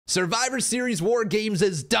Survivor Series War Games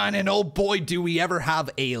is done, and oh boy, do we ever have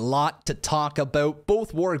a lot to talk about.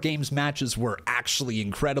 Both War Games matches were actually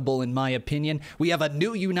incredible, in my opinion. We have a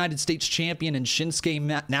new United States champion in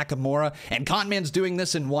Shinsuke Nakamura, and Conman's doing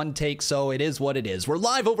this in one take, so it is what it is. We're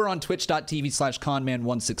live over on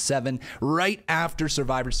twitch.tv/Conman167 right after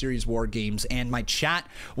Survivor Series War Games, and my chat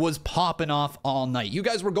was popping off all night. You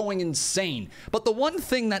guys were going insane, but the one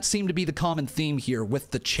thing that seemed to be the common theme here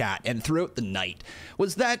with the chat and throughout the night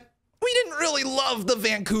was that we didn't really love the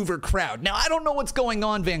Vancouver crowd. Now, I don't know what's going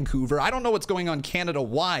on Vancouver. I don't know what's going on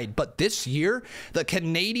Canada-wide, but this year, the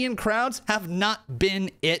Canadian crowds have not been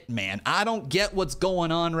it, man. I don't get what's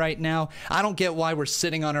going on right now. I don't get why we're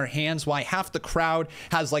sitting on our hands, why half the crowd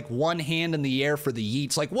has like one hand in the air for the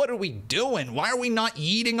yeets. Like, what are we doing? Why are we not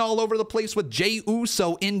yeeting all over the place with Jey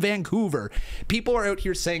Uso in Vancouver? People are out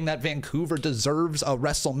here saying that Vancouver deserves a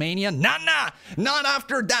WrestleMania. Nah, not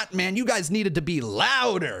after that, man. You guys needed to be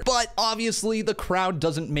louder. But obviously, the crowd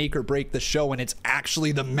doesn't make or break the show, and it's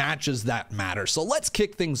actually the matches that matter. So let's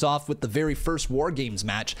kick things off with the very first War Games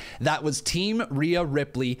match. That was Team Rhea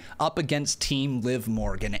Ripley up against Team Liv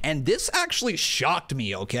Morgan. And this actually shocked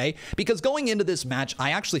me, okay? Because going into this match,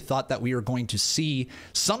 I actually thought that we were going to see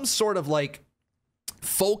some sort of like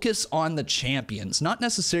focus on the champions, not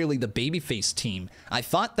necessarily the babyface team. I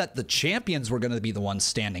thought that the champions were going to be the ones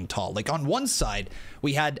standing tall. Like on one side,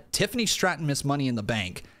 we had Tiffany Stratton, Miss Money in the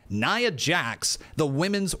Bank, Nia Jax, the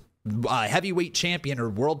women's heavyweight champion or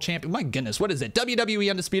world champion. My goodness, what is it? WWE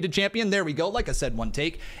Undisputed Champion. There we go. Like I said, one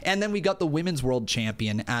take. And then we got the women's world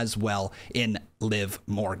champion as well in Liv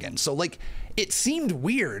Morgan. So like, it seemed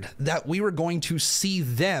weird that we were going to see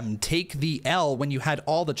them take the L when you had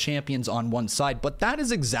all the champions on one side, but that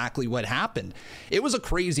is exactly what happened. It was a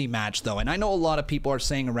crazy match though, and I know a lot of people are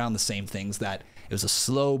saying around the same things, that it was a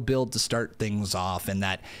slow build to start things off and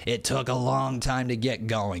that it took a long time to get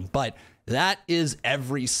going, but that is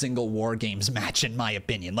every single War Games match in my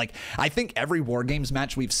opinion. Like, I think every War Games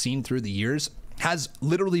match we've seen through the years has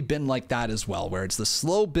literally been like that as well, where it's the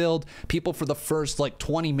slow build. People for the first like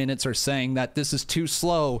 20 minutes are saying that this is too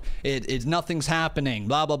slow, nothing's happening,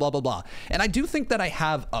 blah, blah, blah, blah, blah. And I do think that I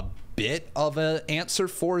have a bit of an answer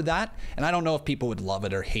for that, and I don't know if people would love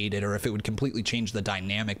it or hate it or if it would completely change the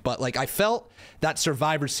dynamic, but like, I felt that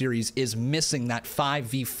Survivor Series is missing that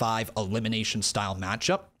 5v5 elimination style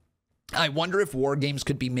matchup. I wonder if War Games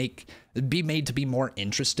could be made to be more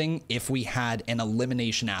interesting if we had an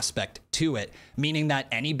elimination aspect to it, meaning that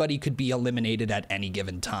anybody could be eliminated at any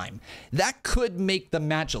given time. That could make the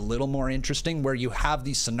match a little more interesting, where you have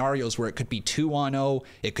these scenarios where it could be 2-on-0,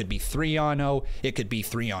 it could be 3-on-0, it could be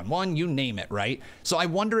 3-on-1, you name it, right? So I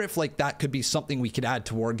wonder if like that could be something we could add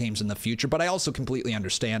to War Games in the future, but I also completely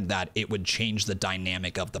understand that it would change the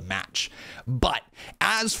dynamic of the match. But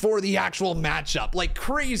as for the actual matchup, like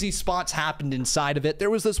crazy spots happened inside of it. There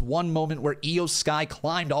was this one moment where Io Sky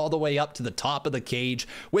climbed all the way up to the top of the cage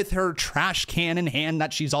with her trash can in hand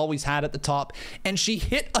that she's always had at the top, and she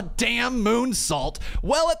hit a damn moonsault.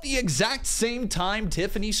 Well, at the exact same time,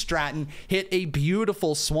 Tiffany Stratton hit a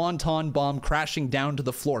beautiful swanton bomb crashing down to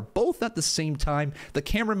the floor. Both at the same time. The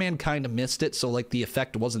cameraman kind of missed it, so like the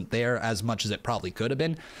effect wasn't there as much as it probably could have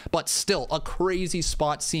been, but still a crazy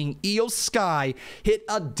spot seeing Io Sky hit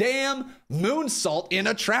a damn moonsault in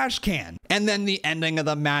a trash can. And then the ending of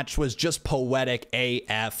the match was just poetic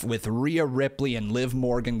AF, with Rhea Ripley and Liv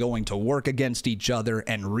Morgan going to work against each other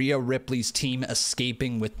and Rhea Ripley's team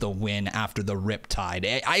escaping with the win after the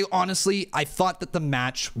Riptide. I honestly thought that the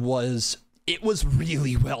match was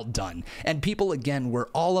really well done, and people again were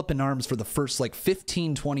all up in arms for the first like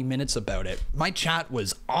 15-20 minutes about it. My chat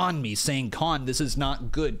was on me saying, Con, this is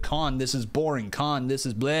not good, Con, this is boring, Con, this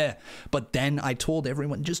is bleh. But then I told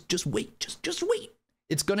everyone, just wait, just wait.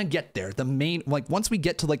 It's gonna get there. The main, like once we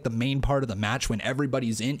get to like the main part of the match, when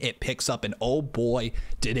everybody's in, it picks up, and oh boy,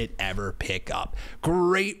 did it ever pick up.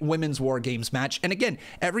 Great women's War Games match. And again,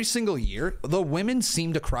 every single year, the women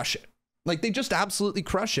seem to crush it. Like, they just absolutely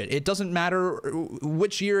crush it. It doesn't matter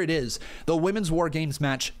which year it is. The women's War Games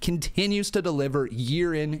match continues to deliver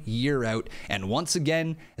year in, year out. And once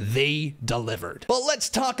again, they delivered. But let's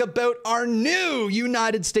talk about our new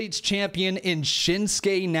United States champion in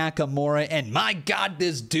Shinsuke Nakamura. And my God,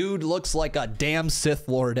 this dude looks like a damn Sith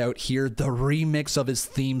Lord out here. The remix of his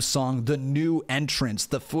theme song, the new entrance,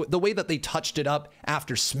 the way that they touched it up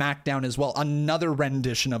after SmackDown as well. Another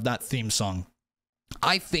rendition of that theme song.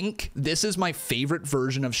 I think this is my favorite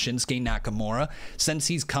version of Shinsuke Nakamura since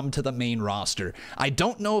he's come to the main roster. I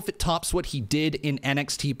don't know if it tops what he did in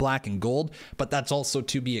NXT Black and Gold, but that's also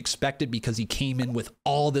to be expected because he came in with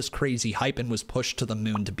all this crazy hype and was pushed to the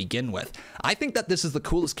moon to begin with. I think that this is the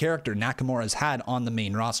coolest character Nakamura has had on the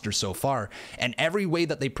main roster so far, and every way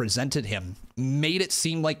that they presented him made it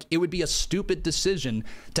seem like it would be a stupid decision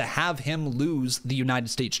to have him lose the United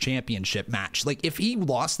States Championship match. Like, if he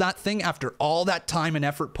lost that thing after all that time and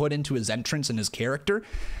effort put into his entrance and his character,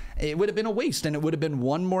 it would have been a waste, and it would have been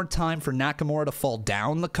one more time for Nakamura to fall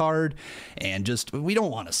down the card, and just, we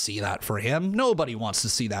don't want to see that for him. Nobody wants to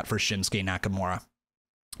see that for Shinsuke Nakamura.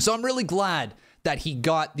 So I'm really glad that he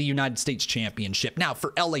got the United States Championship. Now,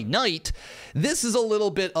 for LA Knight, this is a little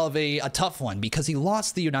bit of a tough one because he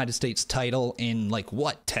lost the United States title in, like,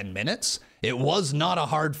 what, 10 minutes? It was not a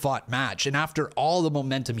hard-fought match, and after all the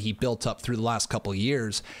momentum he built up through the last couple of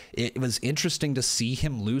years, it was interesting to see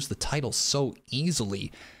him lose the title so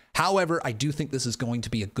easily. However, I do think this is going to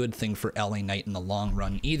be a good thing for LA Knight in the long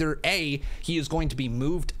run. Either A, he is going to be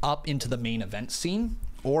moved up into the main event scene,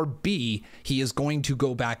 or B, he is going to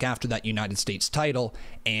go back after that United States title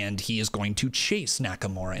and he is going to chase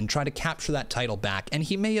Nakamura and try to capture that title back, and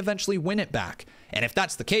he may eventually win it back. And if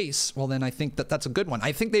that's the case, well, then I think that that's a good one.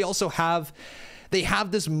 I think they also have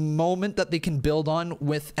this moment that they can build on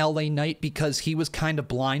with LA Knight because he was kind of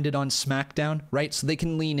blinded on SmackDown, right? So they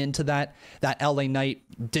can lean into that LA Knight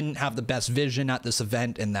didn't have the best vision at this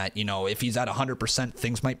event, and that, you know, if he's at 100%,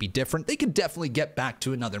 things might be different. They could definitely get back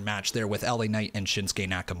to another match there with LA Knight and Shinsuke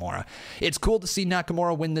Nakamura. It's cool to see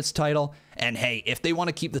Nakamura win this title. And hey, if they want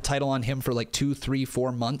to keep the title on him for like 2, 3,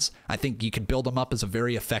 4 months, I think you could build him up as a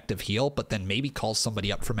very effective heel, but then maybe call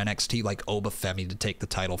somebody up from NXT like Obafemi to take the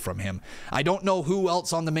title from him. I don't know who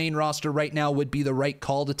else on the main roster right now would be the right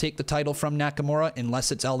call to take the title from Nakamura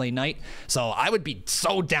unless it's LA Knight. So I would be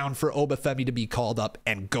so down for Obafemi to be called up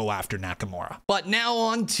and go after Nakamura. But now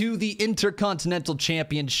on to the Intercontinental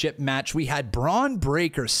Championship match. We had Braun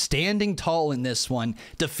Breaker standing tall in this one,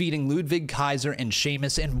 defeating Ludwig Kaiser and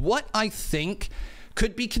Sheamus in what I think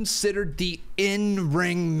could be considered the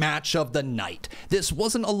in-ring match of the night. This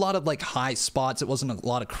wasn't a lot of like high spots. It wasn't a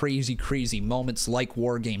lot of crazy moments like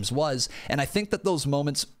Wargames was. And I think that those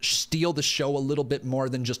moments steal the show a little bit more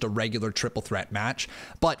than just a regular triple threat match.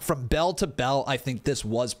 But from bell to bell, I think this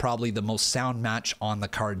was probably the most sound match on the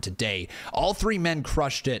card today. All three men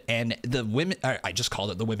crushed it, and the women, I just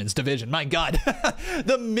called it the women's division. My God,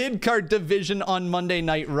 the mid-card division on Monday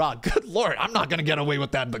Night Raw. Good Lord, I'm not going to get away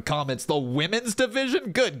with that in the comments. The women's division?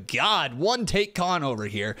 Good God, one take con over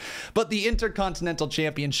here. But the Intercontinental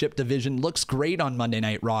Championship division looks great on Monday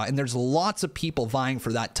Night Raw, and there's lots of people vying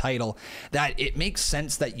for that title that it makes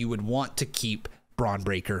sense that you would want to keep Braun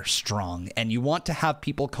Breaker strong, and you want to have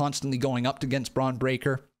people constantly going up against Braun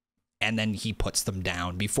Breaker, and then he puts them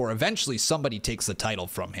down before eventually somebody takes the title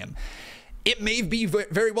from him. It may be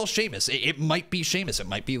very well Sheamus. It might be Sheamus. It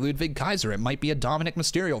might be Ludwig Kaiser. It might be a Dominic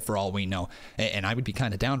Mysterio for all we know. And I would be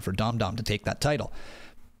kind of down for Dom to take that title.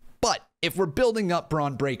 But if we're building up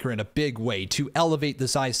Braun Breaker in a big way to elevate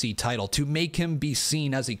this IC title, to make him be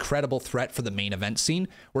seen as a credible threat for the main event scene,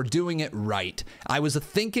 we're doing it right. I was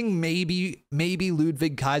thinking maybe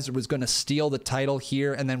Ludwig Kaiser was going to steal the title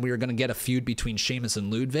here, and then we were going to get a feud between Sheamus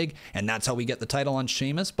and Ludwig, and that's how we get the title on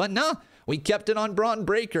Sheamus. But no, we kept it on Braun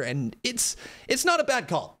Breaker, and it's not a bad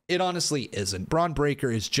call. It honestly isn't. Braun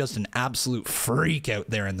Breaker is just an absolute freak out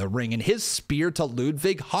there in the ring, and his spear to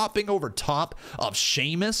Ludwig, hopping over top of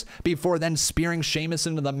Sheamus before then spearing Sheamus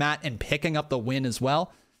into the mat and picking up the win as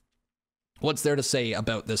well. What's there to say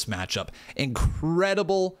about this matchup?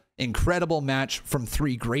 Incredible match from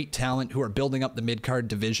three great talent who are building up the mid-card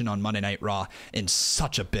division on Monday Night Raw in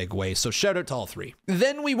such a big way. So shout out to all three.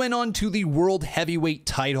 Then we went on to the World Heavyweight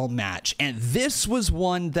title match, and this was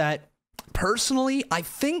one that personally I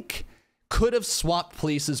think could have swapped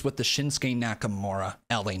places with the Shinsuke Nakamura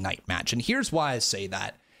LA Knight match. And here's why I say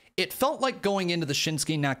that. It felt like going into the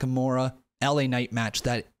Shinsuke Nakamura LA Knight match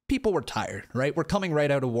that people were tired, right? We're coming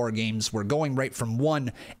right out of Wargames. We're going right from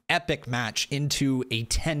one epic match into a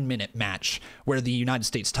 10-minute match where the United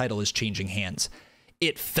States title is changing hands.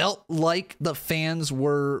 It felt like the fans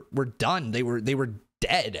were done. They were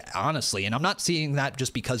dead, honestly. And I'm not seeing that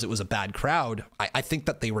just because it was a bad crowd. I think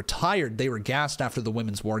that they were tired. They were gassed after the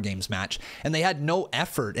women's Wargames match, and they had no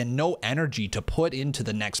effort and no energy to put into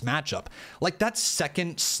the next matchup. Like, that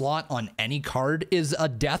second slot on any card is a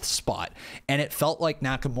death spot, and it felt like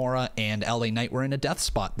Nakamura and LA Knight were in a death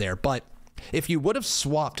spot there. But if you would have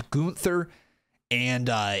swapped Gunther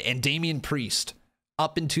and Damian Priest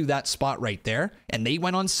up into that spot right there and they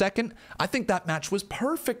went on second, I think that match was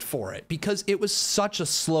perfect for it because it was such a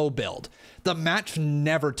slow build. The match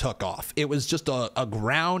never took off. It was just a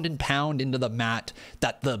ground and pound into the mat.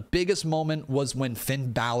 That the biggest moment was when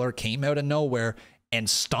Finn Balor came out of nowhere and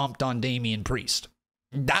stomped on Damian Priest.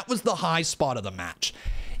 That was the high spot of the match.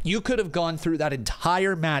 You could have gone through that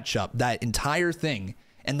entire matchup, that entire thing,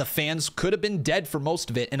 and the fans could have been dead for most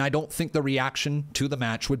of it, and I don't think the reaction to the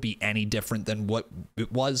match would be any different than what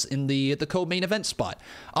it was in the co-main event spot.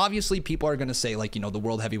 Obviously, people are going to say, like, you know, the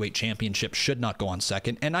World Heavyweight Championship should not go on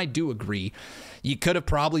second, and I do agree. You could have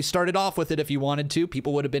probably started off with it if you wanted to.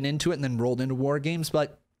 People would have been into it and then rolled into Wargames,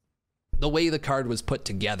 but the way the card was put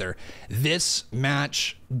together, this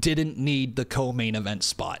match didn't need the co-main event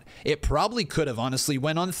spot. It probably could have honestly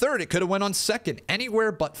went on third. It could have went on second,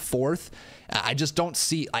 anywhere but fourth. I just don't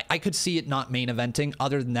see, I could see it not main eventing.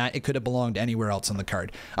 Other than that, it could have belonged anywhere else on the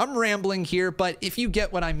card. I'm rambling here, but if you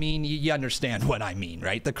get what I mean, you understand what I mean,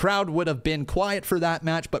 right? The crowd would have been quiet for that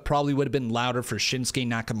match, but probably would have been louder for Shinsuke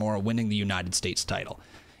Nakamura winning the United States title.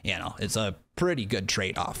 You know, it's a pretty good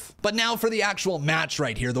trade-off. But now for the actual match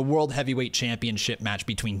right here, the World Heavyweight Championship match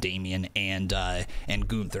between Damian and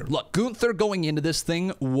Gunther. Look, Gunther going into this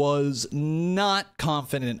thing was not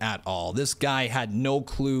confident at all. This guy had no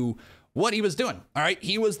clue what he was doing. All right,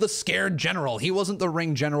 he was the scared general. He wasn't the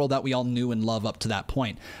ring general that we all knew and love up to that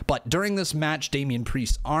point. But during this match, Damian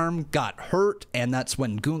Priest's arm got hurt, and that's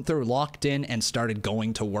when Gunther locked in and started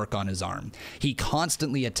going to work on his arm. He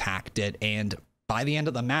constantly attacked it, and by the end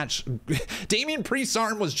of the match, Damian Priest's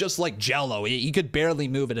arm was just like jello. He could barely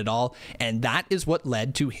move it at all, and that is what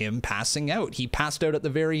led to him passing out. He passed out at the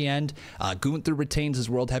very end. Gunther retains his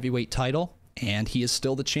World Heavyweight title, and he is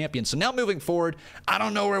still the champion. So now moving forward, I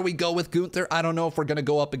don't know where we go with Gunther. I don't know if we're going to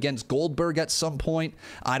go up against Goldberg at some point.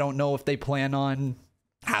 I don't know if they plan on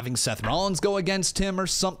having Seth Rollins go against him or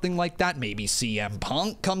something like that. Maybe CM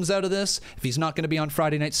Punk comes out of this if he's not going to be on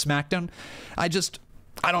Friday Night SmackDown.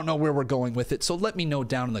 I don't know where we're going with it, so let me know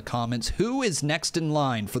down in the comments who is next in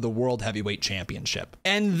line for the World Heavyweight Championship.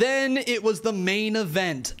 And then it was the main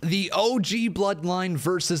event, the OG Bloodline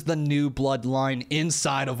versus the new Bloodline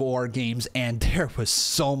inside of Wargames, and there was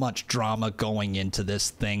so much drama going into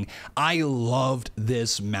this thing. I loved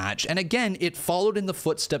this match, and again, it followed in the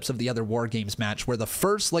footsteps of the other Wargames match, where the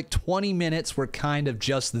first like 20 minutes were kind of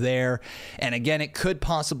just there, and again, it could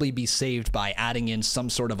possibly be saved by adding in some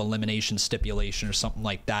sort of elimination stipulation or something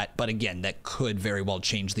like that, but again, that could very well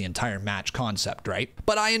change the entire match concept, right?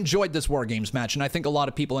 But I enjoyed this Wargames match, and I think a lot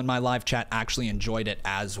of people in my live chat actually enjoyed it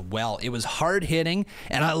as well. It was hard-hitting,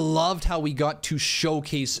 and I loved how we got to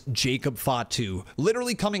showcase Jacob Fatu.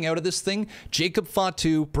 Literally coming out of this thing, Jacob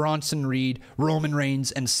Fatu, Bronson Reed, Roman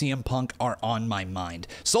Reigns, and CM Punk are on my mind.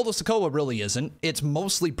 Solo Sikoa really isn't. It's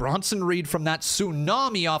mostly Bronson Reed from that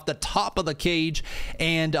tsunami off the top of the cage,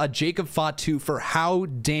 and Jacob Fatu for how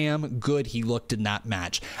damn good he looked in that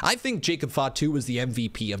match. I think Jacob Fatu was the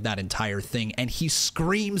MVP of that entire thing, and he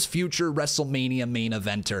screams future WrestleMania main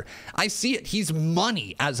eventer. I see it. He's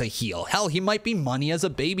money as a heel. Hell, he might be money as a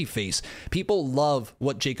babyface. People love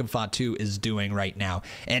what Jacob Fatu is doing right now,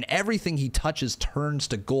 and everything he touches turns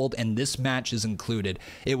to gold, and this match is included.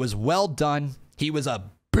 It was well done. He was a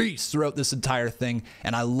beast throughout this entire thing,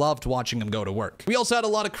 and I loved watching him go to work. We also had a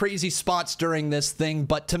lot of crazy spots during this thing,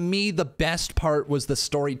 but to me, the best part was the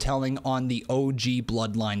storytelling on the OG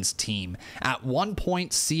Bloodlines team. At one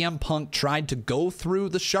point, CM Punk tried to go through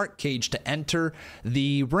the shark cage to enter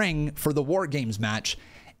the ring for the Wargames match,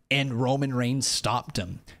 and Roman Reigns stopped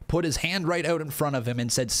him, put his hand right out in front of him, and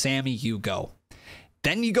said, "Sammy, you go."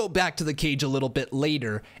 Then you go back to the cage a little bit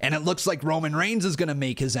later, and it looks like Roman Reigns is going to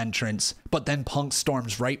make his entrance, but then Punk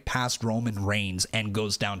storms right past Roman Reigns and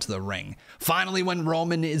goes down to the ring. Finally, when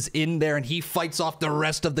Roman is in there and he fights off the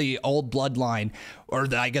rest of the old bloodline, or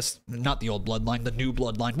I guess not the old bloodline, the new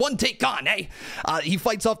bloodline. One take on, eh? He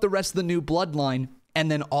fights off the rest of the new bloodline, and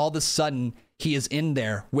then all of a sudden, he is in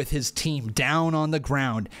there with his team down on the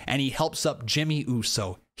ground, and he helps up Jimmy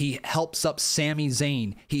Uso. He helps up Sami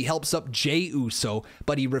Zayn. He helps up Jey Uso,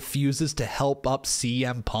 but he refuses to help up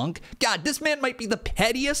CM Punk. God, this man might be the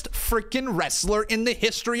pettiest freaking wrestler in the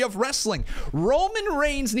history of wrestling. Roman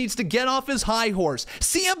Reigns needs to get off his high horse.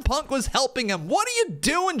 CM Punk was helping him. What are you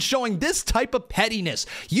doing showing this type of pettiness?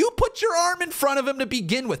 You put your arm in front of him to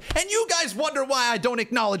begin with, and you guys wonder why I don't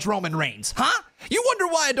acknowledge Roman Reigns, huh? You wonder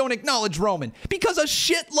why I don't acknowledge Roman? Because of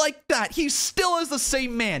shit like that. He still is the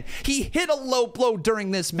same man. He hit a low blow during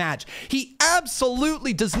this match. He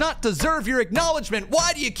absolutely does not deserve your acknowledgement.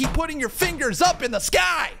 Why do you keep putting your fingers up in the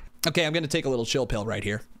sky? Okay, I'm going to take a little chill pill right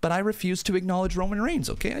here, but I refuse to acknowledge Roman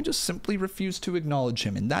Reigns, okay? I just simply refuse to acknowledge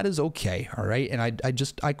him, and that is okay, all right? And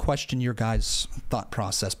I question your guys' thought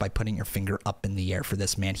process by putting your finger up in the air for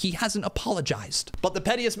this man. He hasn't apologized. But the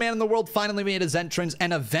pettiest man in the world finally made his entrance,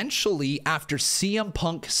 and eventually, after CM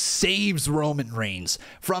Punk saves Roman Reigns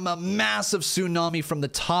from a massive tsunami from the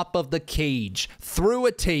top of the cage through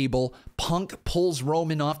a table, Punk pulls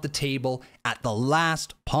Roman off the table at the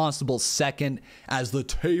last possible second as the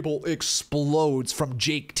table explodes from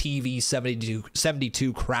Jake TV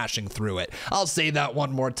 72 crashing through it. I'll say that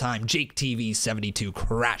one more time. Jake TV 72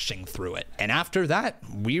 crashing through it. And after that,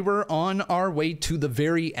 we were on our way to the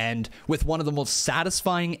very end with one of the most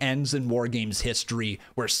satisfying ends in Wargames history,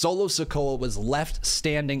 where Solo Sikoa was left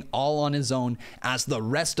standing all on his own as the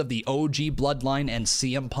rest of the OG Bloodline and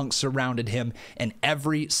CM Punk surrounded him, and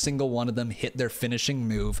every single one of them hit their finishing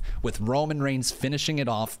move, with Roman Reigns finishing it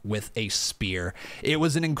off with a spear. It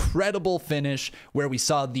was an incredible finish where we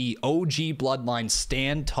saw the OG Bloodline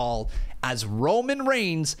stand tall as Roman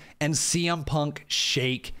Reigns and CM Punk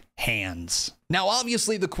shake hands. Now,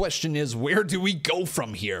 obviously, the question is, where do we go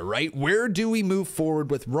from here, right? Where do we move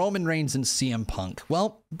forward with Roman Reigns and CM Punk?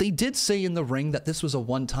 Well, they did say in the ring that this was a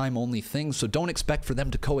one-time only thing, so don't expect for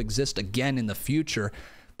them to coexist again in the future.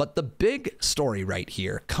 But the big story right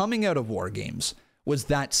here, coming out of Wargames, was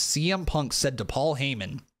that CM Punk said to Paul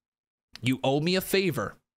Heyman, "You owe me a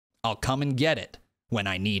favor. I'll come and get it when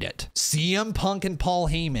I need it." CM Punk and Paul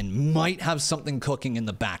Heyman might have something cooking in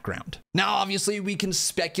the background. Now, obviously, we can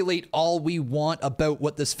speculate all we want about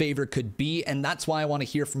what this favor could be, and that's why I want to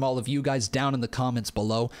hear from all of you guys down in the comments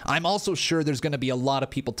below. I'm also sure there's going to be a lot of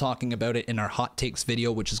people talking about it in our hot takes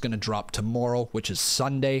video, which is going to drop tomorrow, which is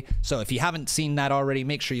Sunday. So if you haven't seen that already,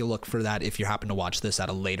 make sure you look for that if you happen to watch this at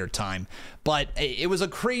a later time. But it was a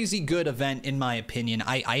crazy good event, in my opinion.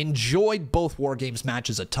 I enjoyed both Wargames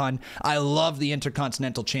matches a ton. I love the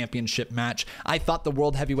Intercontinental Championship match. I thought the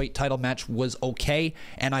World Heavyweight title match was okay,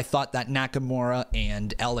 and I thought that Nakamura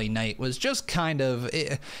and LA Knight was just kind of,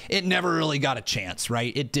 it never really got a chance,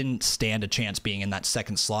 right? It didn't stand a chance being in that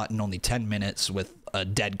second slot in only 10 minutes with a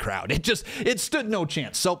dead crowd. It stood no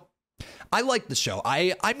chance. So I like the show.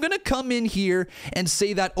 I'm going to come in here and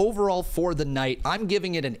say that overall for the night, I'm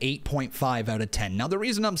giving it an 8.5 out of 10. Now, the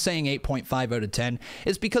reason I'm saying 8.5 out of 10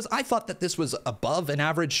 is because I thought that this was above an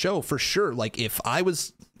average show for sure. Like, if I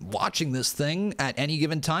was watching this thing at any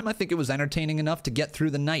given time, I think it was entertaining enough to get through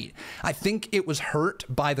the night. I think it was hurt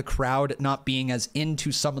by the crowd not being as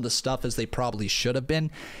into some of the stuff as they probably should have been.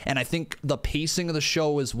 And I think the pacing of the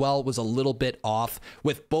show as well was a little bit off,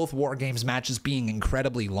 with both Wargames matches being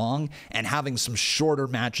incredibly long and having some shorter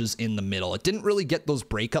matches in the middle. It didn't really get those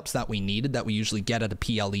breakups that we needed, that we usually get at a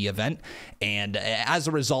PLE event. And as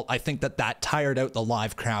a result, I think that tired out the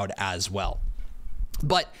live crowd as well.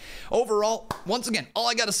 But overall, once again, all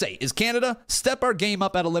I got to say is, Canada, step our game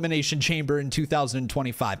up at Elimination Chamber in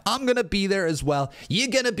 2025. I'm going to be there as well. You're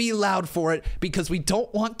going to be loud for it, because we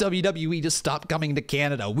don't want WWE to stop coming to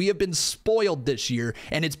Canada. We have been spoiled this year,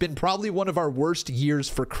 and it's been probably one of our worst years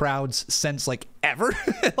for crowds since, like, ever.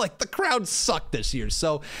 Like, the crowds suck this year.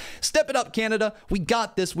 So step it up, Canada. We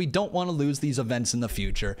got this. We don't want to lose these events in the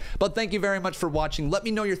future. But thank you very much for watching. Let me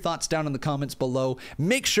know your thoughts down in the comments below.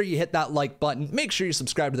 Make sure you hit that like button. Make sure you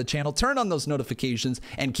subscribe to the channel. Turn on those notifications,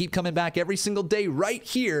 and keep coming back every single day right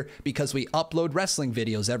here, because we upload wrestling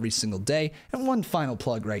videos every single day. And one final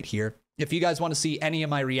plug right here. If you guys want to see any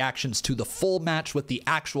of my reactions to the full match with the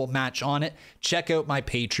actual match on it, check out my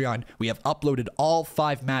Patreon. We have uploaded all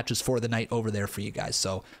 5 matches for the night over there for you guys.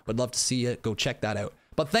 So would love to see it. Go check that out.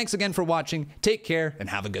 But thanks again for watching. Take care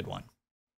and have a good one.